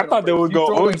they were tanking. I thought they would go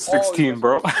 0-16,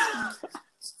 bro.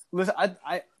 Listen,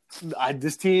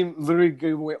 this team literally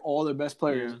gave away all their best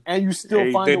players, and you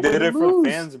still find they a way did to it lose.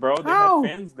 for fans, bro. They had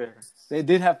fans there. They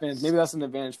did have fans. Maybe that's an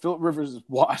advantage. Philip Rivers is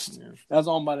washed. Yeah. That's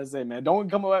all I'm about to say, man. Don't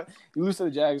come up. You lose to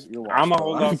the Jags, you're washed. I'm a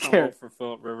hold out some hope for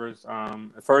Philip Rivers.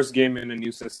 First game in a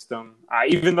new system.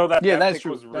 Even though that pick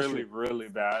was really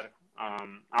bad,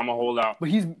 I'm a holdout. But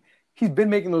he's been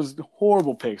making those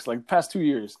horrible picks like the past 2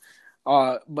 years.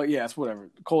 But yeah, it's whatever.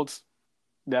 The Colts,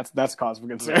 that's cause for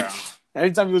concern. Yeah.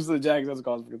 Anytime you lose to the Jags, that's a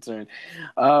cause for concern.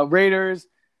 Raiders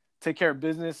take care of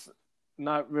business.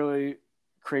 Not really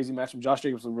crazy matchup. Josh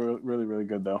Jacobs was really, really, really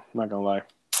good, though. I'm not going to lie.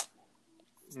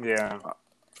 Yeah,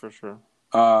 for sure.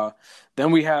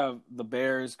 Then we have the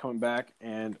Bears coming back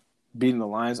and beating the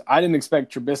Lions. I didn't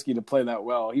expect Trubisky to play that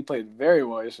well. He played very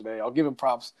well yesterday. I'll give him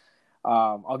props.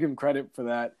 I'll give him credit for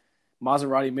that.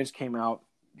 Maserati Mitch came out.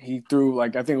 He threw, I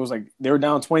think it was they were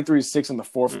down 23-6 in the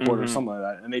fourth quarter or something like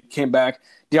that. And they came back.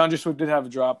 DeAndre Swift did have a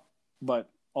drop, but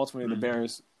ultimately the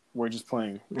Bears were just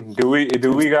playing. Do we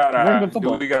got a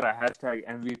hashtag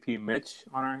MVP Mitch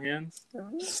on our hands?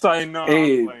 So no,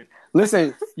 hey,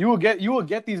 listen, you will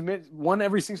get these Mitch, one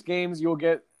every 6 games. You'll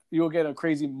get a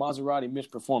crazy Maserati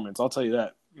Mitch performance. I'll tell you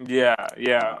that.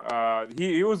 Yeah.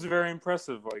 He was very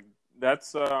impressive.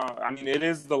 That's it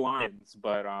is the Lions,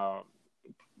 but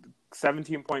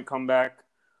 17-point comeback,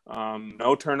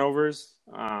 no turnovers,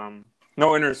 no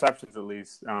interceptions at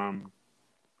least.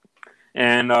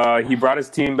 And he brought his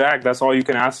team back. That's all you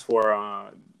can ask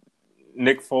for.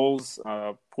 Nick Foles,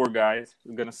 poor guy, is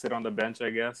going to sit on the bench, I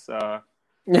guess.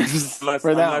 Unless Mitch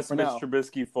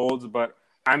Trubisky folds. But,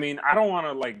 I don't want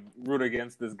to, root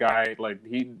against this guy.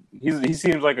 He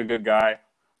seems like a good guy.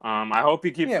 I hope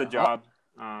he keeps the job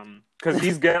because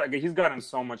he's gotten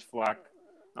so much flack.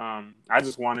 I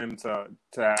just want him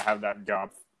to have that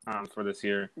job for this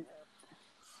year.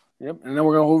 Yep, and then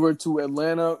we're going over to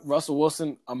Atlanta. Russell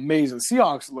Wilson, amazing.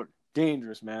 Seahawks look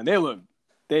dangerous, man. They look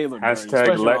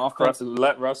hashtag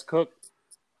let Russ cook.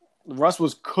 Russ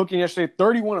was cooking yesterday.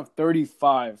 31 of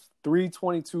 35,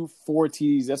 322, 4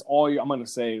 T's. That's all I'm going to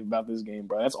say about this game,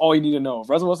 bro. That's all you need to know. If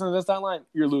Russell Wilson is this timeline,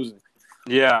 you're losing.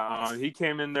 Yeah, he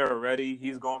came in there already.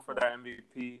 He's going for that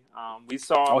MVP. We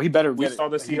saw the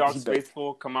Seahawks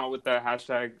faithful come out with that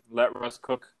hashtag let Russ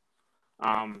cook.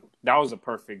 That was a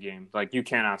perfect game. You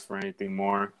can't ask for anything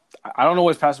more. I don't know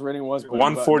what his passer rating was.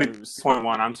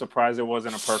 140.1. I'm surprised it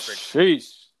wasn't a perfect.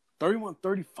 Sheesh.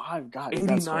 31-35. God,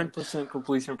 89%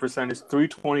 completion percentage.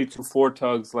 322, 4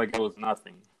 tugs like it was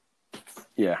nothing.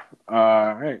 Yeah.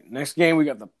 All right. Next game, we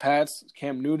got the Pats.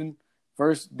 Cam Newton.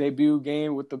 First debut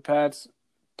game with the Pats.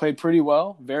 Played pretty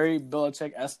well. Very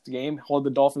Belichick-esque game. Hold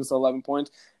the Dolphins to 11 points.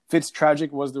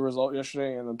 Tragic was the result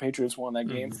yesterday, and the Patriots won that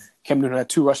game. Cam Newton had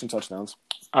 2 rushing touchdowns.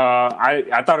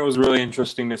 I thought it was really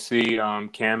interesting to see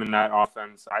Cam in that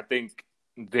offense. I think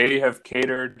they have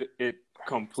catered it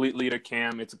completely to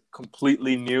Cam. It's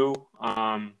completely new.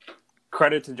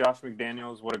 Credit to Josh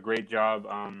McDaniels. What a great job.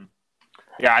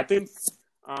 I think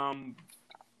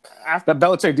that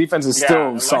Belichick defense is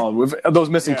still solid with those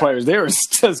missing players. They were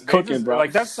just cooking, bro.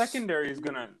 That secondary is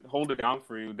gonna hold it down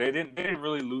for you. They didn't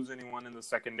really lose anyone in the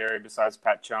secondary besides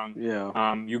Pat Chung.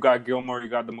 Yeah. You got Gilmore. You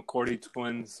got the McCourty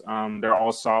twins. They're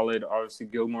all solid. Obviously,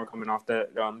 Gilmore coming off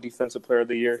that Defensive Player of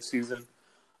the Year season.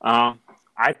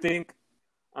 I think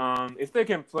If they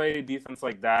can play defense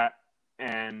like that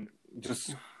and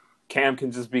just Cam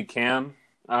can just be Cam,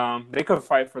 they could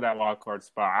fight for that wild card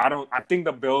spot. I think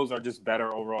the Bills are just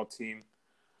better overall team,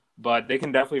 but they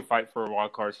can definitely fight for a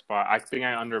wild card spot. I think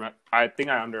I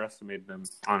underestimated them,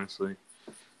 honestly.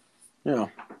 Yeah.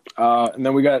 And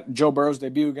then we got Joe Burrow's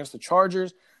debut against the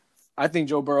Chargers. I think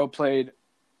Joe Burrow played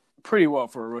pretty well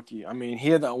for a rookie. I mean, he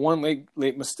had that one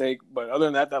late mistake, but other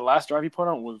than that last drive he put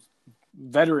on was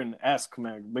veteran-esque,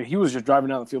 man. But he was just driving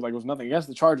down the field like it was nothing against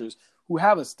the Chargers, who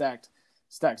have a stacked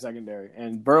secondary.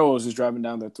 And Burrow was just driving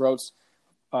down their throats.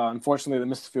 Unfortunately, they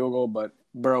missed the field goal, but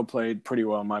Burrow played pretty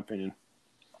well, in my opinion.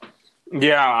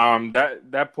 Yeah,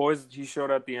 that poise that he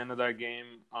showed at the end of that game,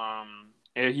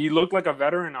 he looked like a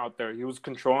veteran out there. He was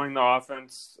controlling the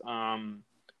offense,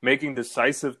 making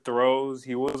decisive throws.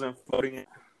 He wasn't floating it.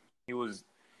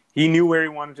 He knew where he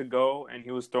wanted to go, and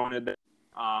he was throwing it there.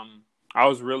 I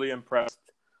was really impressed.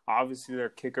 Obviously, their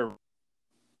kicker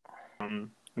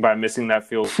by missing that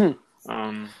field.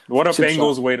 What a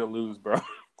Bengals way to lose, bro.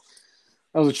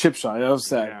 That was a chip shot. That was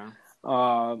sad.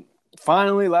 Yeah.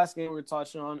 Finally, last game we're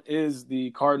touching on is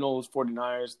the Cardinals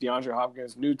 49ers. DeAndre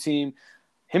Hopkins' new team.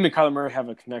 Him and Kyler Murray have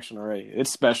a connection already. It's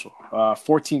special.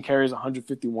 14 carries,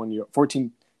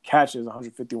 14 catches,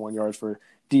 151 yards for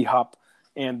D-Hop,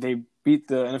 and they beat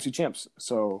the NFC champs.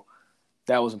 So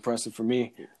that was impressive for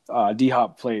me.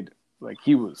 D-Hop played like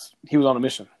he was on a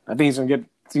mission. I think he's gonna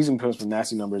put some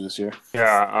nasty numbers this year.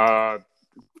 Yeah,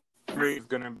 he's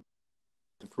gonna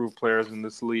improve players in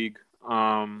this league.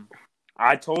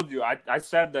 I told you, I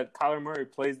said that Kyler Murray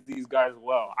plays these guys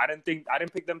well. I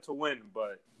didn't pick them to win,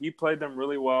 but he played them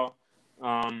really well.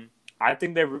 I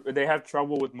think they have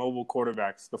trouble with mobile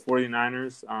quarterbacks. The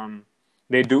 49ers,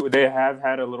 they have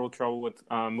had a little trouble with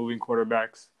moving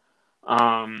quarterbacks.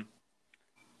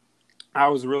 I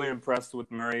was really impressed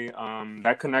with Murray.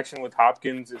 That connection with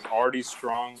Hopkins is already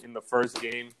strong in the first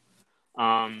game.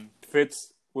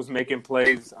 Fitz was making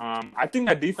plays. I think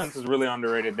that defense is really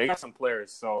underrated. They got some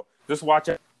players, so just watch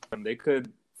out for them. They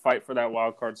could fight for that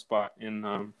wild card spot in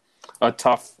a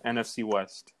tough NFC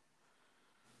West.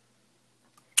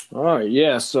 All right,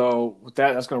 yeah. So with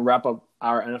that's going to wrap up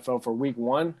our NFL for Week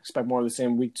 1. Expect more of the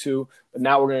same Week 2. But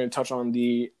now we're going to touch on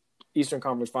the Eastern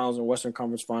Conference Finals and Western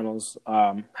Conference Finals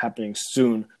happening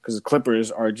soon because the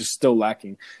Clippers are just still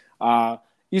lacking.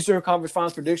 Eastern Conference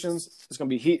Finals predictions. It's going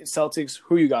to be Heat and Celtics.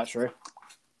 Who you got, Trey?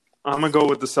 I'm going to go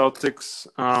with the Celtics.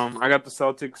 I got the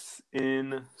Celtics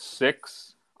in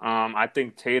 6. I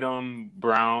think Tatum,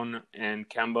 Brown, and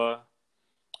Kemba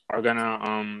are going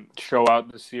to show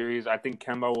out the series. I think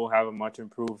Kemba will have a much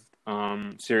improved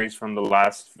series from the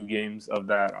last few games of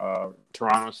that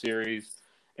Toronto series.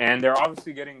 And they're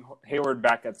obviously getting Hayward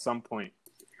back at some point.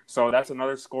 So that's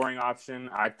another scoring option.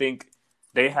 I think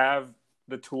they have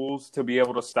the tools to be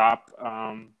able to stop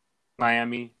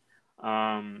Miami.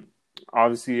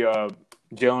 Obviously,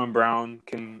 Jaylen Brown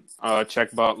can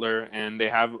check Butler, and they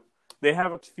have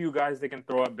a few guys they can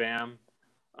throw at Bam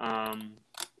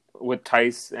with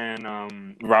Tice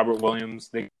and Robert Williams.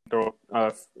 They can throw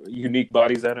unique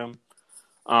bodies at him.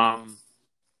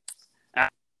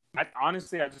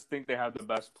 Honestly, I just think they have the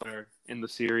best player in the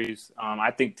series.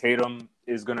 I think Tatum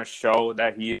is going to show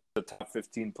that he is the top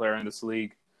 15 player in this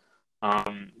league.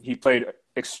 He played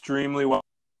extremely well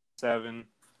in 7.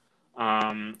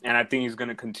 And I think he's going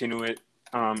to continue it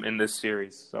in this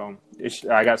series. So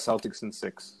I got Celtics in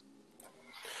 6.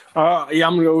 Yeah,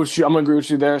 I'm gonna go with you. I'm gonna agree with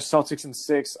you there. Celtics in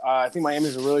 6. I think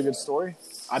Miami's a really good story.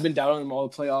 I've been doubting them all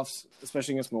the playoffs,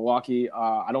 especially against Milwaukee.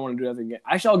 I don't want to do that again.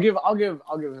 Actually, I'll give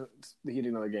the Heat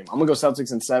another game. I'm gonna go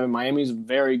Celtics in 7. Miami's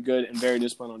very good and very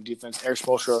disciplined on defense. Eric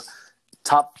Spoelstra,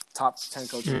 top 10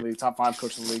 coach in the league, top 5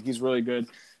 coach in the league. He's really good,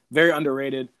 very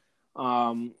underrated.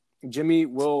 Jimmy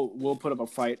will put up a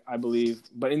fight, I believe,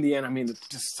 but in the end, I mean, the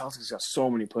Celtics got so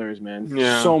many players, man.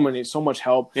 Yeah. So much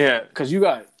help. Yeah, because you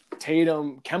got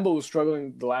Tatum. Kemba was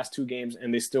struggling the last 2 games,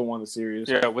 and they still won the series.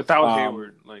 Yeah, without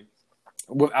Hayward,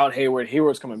 without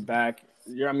Hayward's coming back.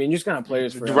 I mean, you're just gonna have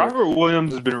players for Robert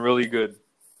Williams has been really good.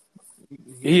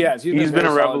 He has. He's been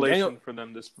a revelation for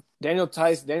them. Daniel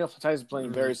Tice is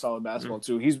playing very solid basketball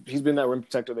too. He's been that rim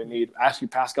protector they need. Actually,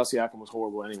 Pascal Siakam was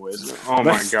horrible, anyways. Oh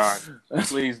my god!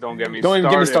 Please don't get me. Don't even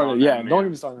get me started. Yeah, man, don't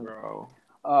get me started, bro.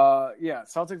 Yeah,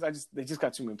 Celtics. They just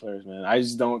got too many players, man. I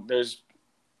just don't. There's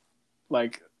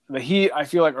like the Heat. I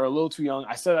feel like are a little too young.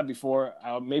 I said that before.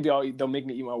 Maybe they'll make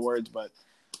me eat my words, but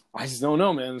I just don't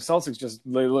know, man. The Celtics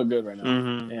they look good right now,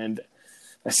 and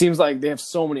it seems like they have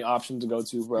so many options to go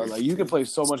to, bro. Like you can play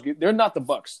so much. They're not the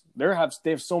Bucks. They have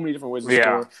so many different ways to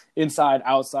score, inside,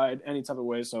 outside, any type of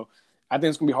way. So I think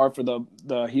it's gonna be hard for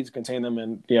the Heat to contain them.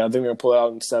 And yeah, I think they're gonna pull it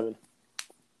out in 7.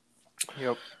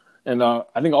 Yep. And I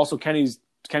think also Kenny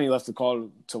left the call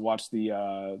to watch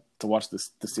the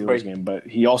Steelers game, but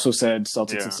he also said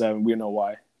Celtics in 7. We know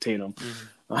why. Tatum.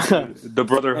 The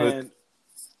brotherhood.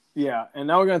 And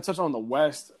now we're gonna touch on the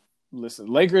West. Listen,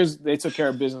 Lakers, they took care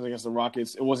of business against the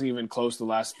Rockets. It wasn't even close the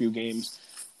last few games.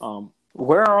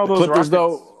 Where are all those Clippers,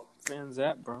 Rockets fans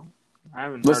at, bro? I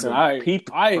haven't heard a peep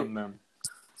from them.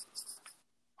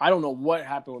 I don't know what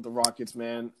happened with the Rockets,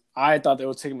 man. I thought they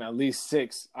would take him at least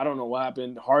 6. I don't know what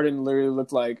happened. Harden literally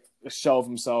looked like a shell of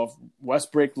himself.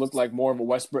 Westbrook looked like more of a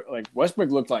Westbrook. Like Westbrook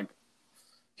looked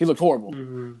horrible.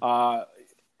 Mm-hmm.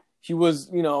 He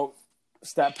was,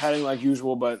 stat padding like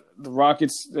usual, but the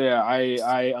Rockets,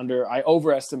 I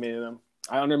overestimated them.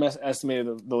 I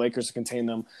underestimated the Lakers to contain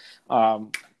them.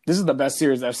 This is the best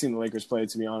series I've seen the Lakers play,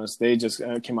 to be honest. They just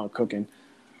came out cooking.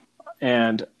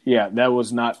 And, that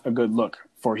was not a good look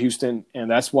for Houston, and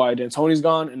that's why D'Antoni's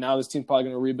gone, and now this team's probably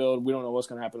going to rebuild. We don't know what's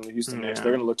going to happen with Houston next.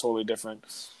 They're going to look totally different.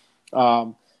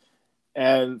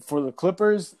 And for the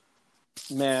Clippers,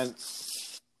 man,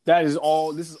 this is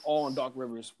all on Doc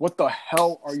Rivers. What the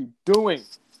hell are you doing?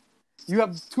 You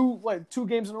have two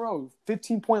games in a row,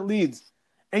 15-point leads,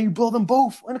 and you blow them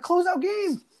both in a closeout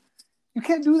game. You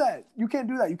can't do that. You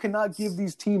cannot give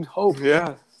these teams hope.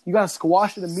 Yeah. You got to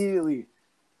squash it immediately.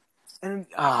 And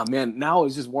now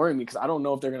it's just worrying me because I don't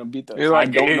know if they're gonna beat the. I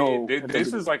don't know.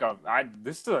 This is a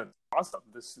toss-up.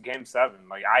 This Game 7.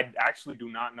 Like I actually do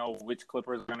not know which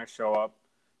Clippers are gonna show up.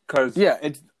 Because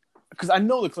I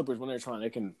know the Clippers when they're trying,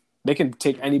 they can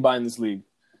take anybody in this league.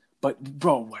 But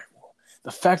bro, the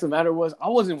fact of the matter was I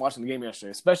wasn't watching the game yesterday,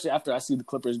 especially after I see the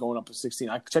Clippers going up to 16.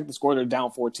 I checked the score; they're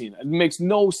down 14. It makes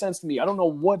no sense to me. I don't know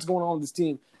what's going on with this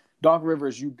team. Doc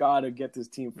Rivers, you gotta get this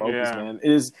team focused, man.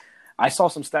 It is. I saw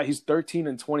some stat. He's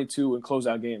 13-22 in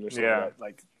closeout games or something like that.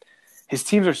 Like, his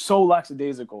teams are so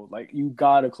lackadaisical. Like, you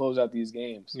got to close out these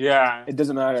games. Yeah. It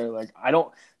doesn't matter. Like,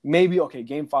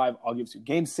 Game 5, I'll give it to you.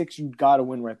 Game 6, you got to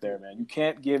win right there, man. You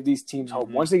can't give these teams hope.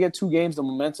 Once they get 2 games, the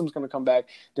momentum's going to come back.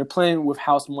 They're playing with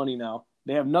house money now.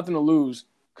 They have nothing to lose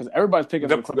because everybody's picking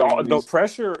the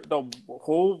pressure,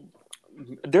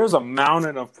 there's a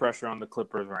mountain of pressure on the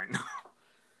Clippers right now.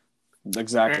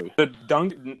 Exactly.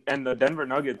 And the Denver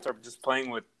Nuggets are just playing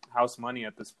with house money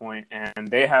at this point, and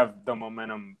they have the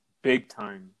momentum big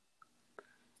time.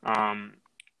 I'm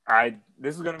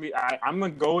gonna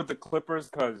go with the Clippers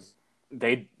because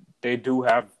they do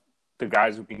have the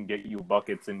guys who can get you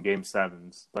buckets in Game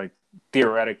 7s. Like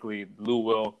theoretically, Lou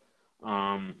Will,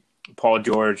 Paul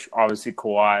George, obviously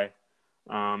Kawhi,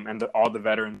 and all the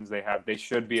veterans they have. They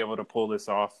should be able to pull this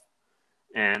off,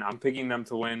 and I'm picking them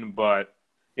to win, but.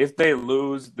 If they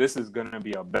lose, this is going to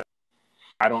be a bet.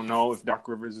 I don't know if Doc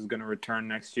Rivers is going to return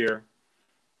next year.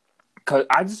 Because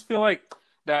I just feel like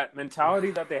that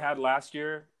mentality that they had last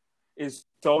year is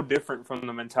so different from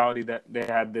the mentality that they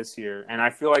had this year. And I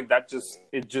feel like it's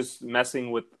just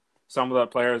messing with some of the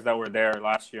players that were there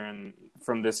last year and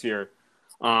from this year.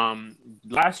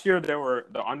 Last year, there were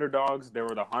the underdogs, there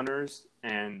were the hunters,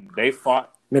 and they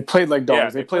fought. They played like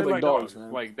dogs. Yeah, they played like dogs,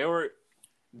 man. Like they were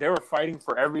fighting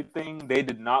for everything. They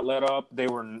did not let up. They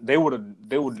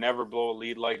would never blow a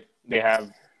lead. Like they have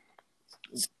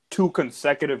 2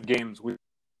 consecutive games, which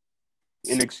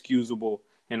is inexcusable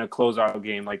in a closeout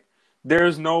game. Like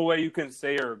there's no way you can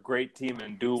say you're a great team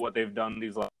and do what they've done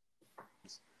these last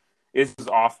games. It's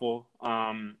awful.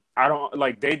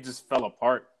 They just fell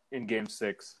apart in Game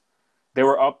 6. They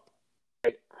were up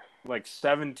like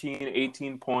 17,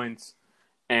 18 points,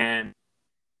 and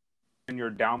you're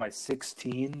down by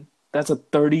 16. That's a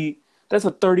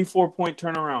 34-point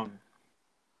turnaround.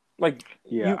 Like,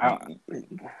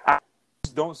 I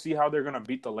just don't see how they're gonna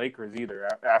beat the Lakers either.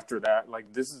 After that,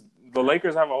 like the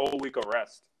Lakers have a whole week of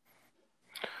rest.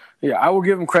 Yeah, I will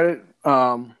give them credit.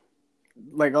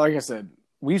 Like I said,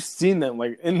 we've seen them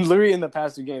literally in the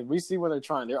past 2 games. We see what they're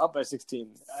trying. They're up by 16.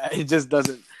 It just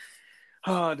doesn't.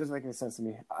 It doesn't make any sense to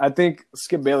me. I think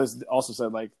Skip Bayless also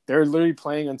said they're literally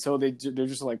playing until they're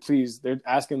just please. They're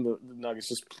asking the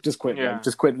Nuggets just quit. Yeah.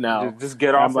 Just quit now. Just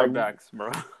get off our backs,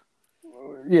 bro.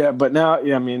 Yeah, but now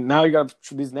you got to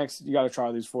try these next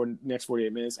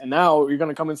 48 minutes, and now you're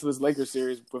gonna come into this Lakers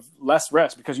series with less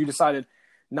rest because you decided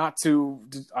not to.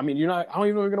 I don't even know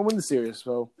if you're gonna win the series.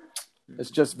 So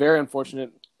it's just very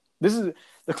unfortunate. The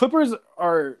Clippers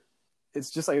are. It's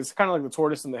just it's kind of like the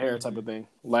tortoise and the hare type of thing.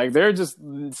 Like they're just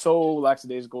so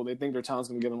lackadaisical. They think their talent's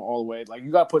gonna get them all the way. Like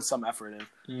you got to put some effort in.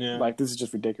 Yeah. Like this is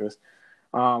just ridiculous.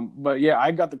 But yeah,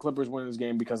 I got the Clippers winning this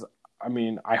game because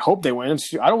I hope they win.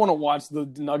 I don't want to watch the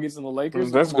Nuggets and the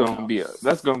Lakers. That's gonna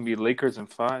be Lakers in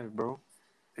 5, bro.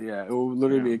 Yeah, it will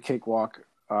literally be a cakewalk.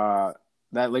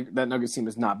 that Nuggets team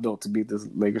is not built to beat the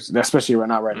Lakers, especially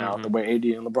right now. The way AD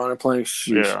and LeBron are playing.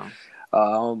 Sheesh.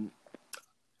 Yeah.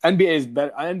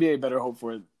 NBA better hope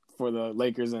for the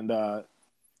Lakers and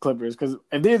Clippers, because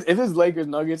if it's Lakers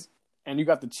Nuggets and you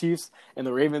got the Chiefs and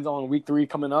the Ravens on week 3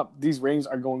 coming up, these rings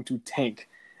are going to tank,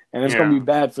 and it's going to be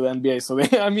bad for the NBA. So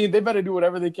they better do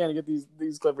whatever they can to get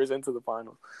these Clippers into the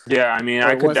finals. Yeah, I mean,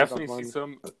 I could definitely see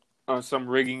some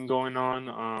rigging going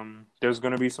on. There's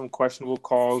going to be some questionable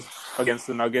calls against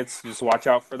the Nuggets. Just watch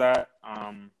out for that.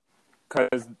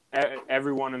 Because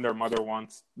everyone and their mother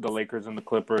wants the Lakers and the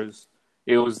Clippers.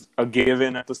 It was a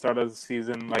given at the start of the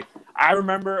season. Like, I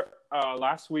remember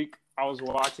last week I was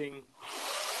watching,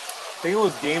 I think it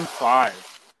was Game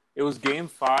 5. It was Game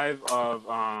 5 of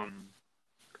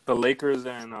the Lakers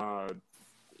and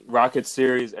Rockets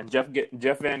series, and Jeff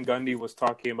Van Gundy was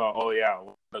talking about,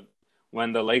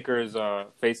 when the Lakers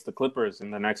face the Clippers in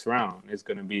the next round, it's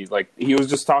going to be like, he was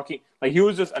just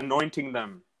anointing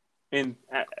them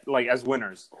as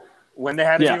winners when they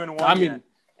hadn't even won yet.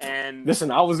 And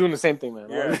listen, I was doing the same thing, man.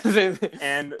 Yeah.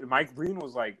 And Mike Breen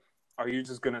was like, "Are you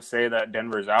just gonna say that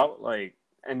Denver's out?" Like,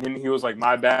 and then he was like,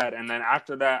 "My bad." And then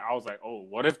after that, I was like, "Oh,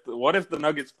 what if the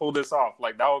Nuggets pull this off?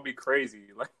 Like, that would be crazy."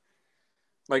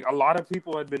 Like a lot of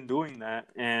people had been doing that,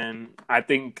 and I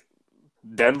think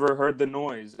Denver heard the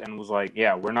noise and was like,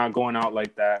 "Yeah, we're not going out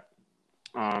like that.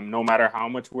 No matter how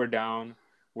much we're down,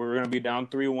 we're gonna be down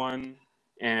 3-1,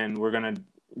 and we're gonna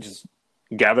just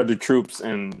gather the troops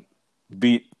and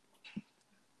beat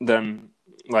them."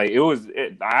 Like,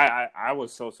 I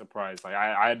was so surprised. Like,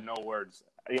 I had no words,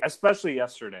 especially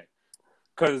yesterday,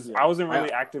 because I wasn't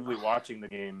really actively watching the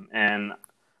game, and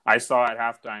I saw at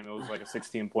halftime it was like a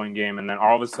 16-point game, and then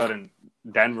all of a sudden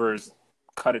Denver's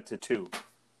cut it to 2.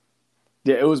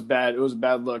 Yeah, it was bad. It was a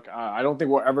bad look. I don't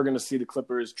think we're ever going to see the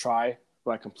Clippers try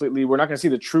completely. We're not going to see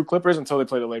the true Clippers until they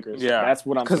play the Lakers. Yeah, that's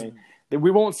what I'm saying. We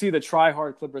won't see the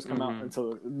try-hard Clippers come out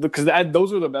because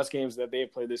those were the best games that they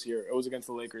have played this year. It was against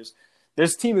the Lakers.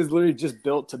 This team is literally just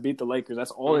built to beat the Lakers.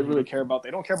 That's all they really care about.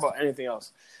 They don't care about anything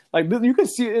else. Like, you can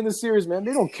see it in the series, man.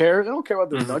 They don't care. They don't care about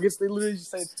the Nuggets. They literally just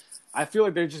say, I feel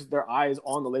like they're just their eyes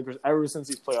on the Lakers ever since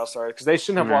these playoffs started, because they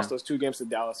shouldn't have lost those 2 games to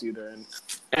Dallas either.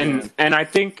 And I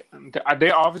think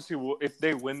they obviously will, if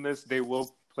they win this, they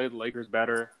will play the Lakers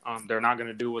better. They're not going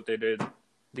to do what they did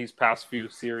these past few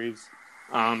series.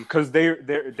 Because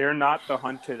they're not the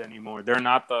hunted anymore. They're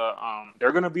not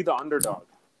they're going to be the underdog.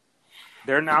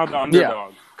 They're now the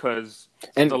underdog because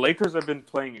the Lakers have been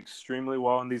playing extremely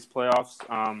well in these playoffs.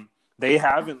 They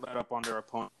haven't let up on their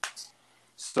opponents,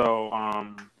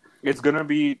 so it's gonna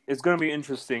be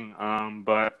interesting.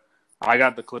 But I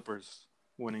got the Clippers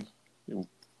winning.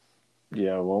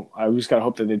 Yeah, well, I just gotta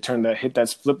hope that they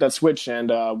flip that switch,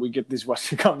 and we get these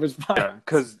Western Conference finals. Yeah,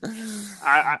 because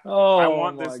I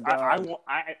want this.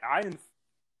 I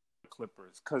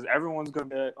Clippers, because everyone's gonna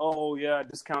be like, "Oh yeah,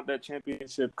 discount that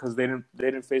championship because they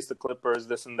didn't face the Clippers,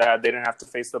 this and that. They didn't have to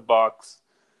face the Bucks,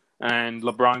 and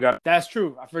LeBron got." That's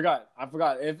true. I forgot.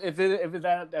 If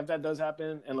that does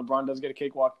happen and LeBron does get a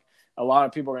cakewalk, a lot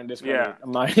of people are gonna discredit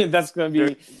it. That's gonna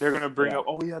be. They're gonna bring up,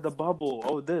 "Oh yeah, the bubble.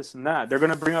 Oh this and that." They're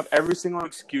gonna bring up every single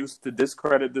excuse to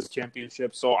discredit this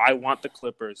championship. So I want the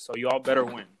Clippers. So y'all better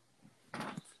win.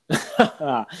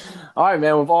 All right,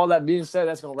 man. With all that being said,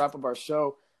 that's gonna wrap up our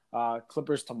show.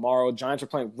 Clippers tomorrow. Giants are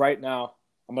playing right now.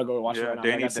 I'm gonna go watch it right now.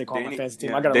 I gotta take on my fantasy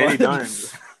team. I gotta run.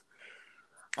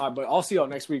 All right, but I'll see y'all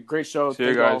next week. Great show. See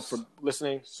you guys for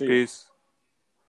listening. See you. Peace.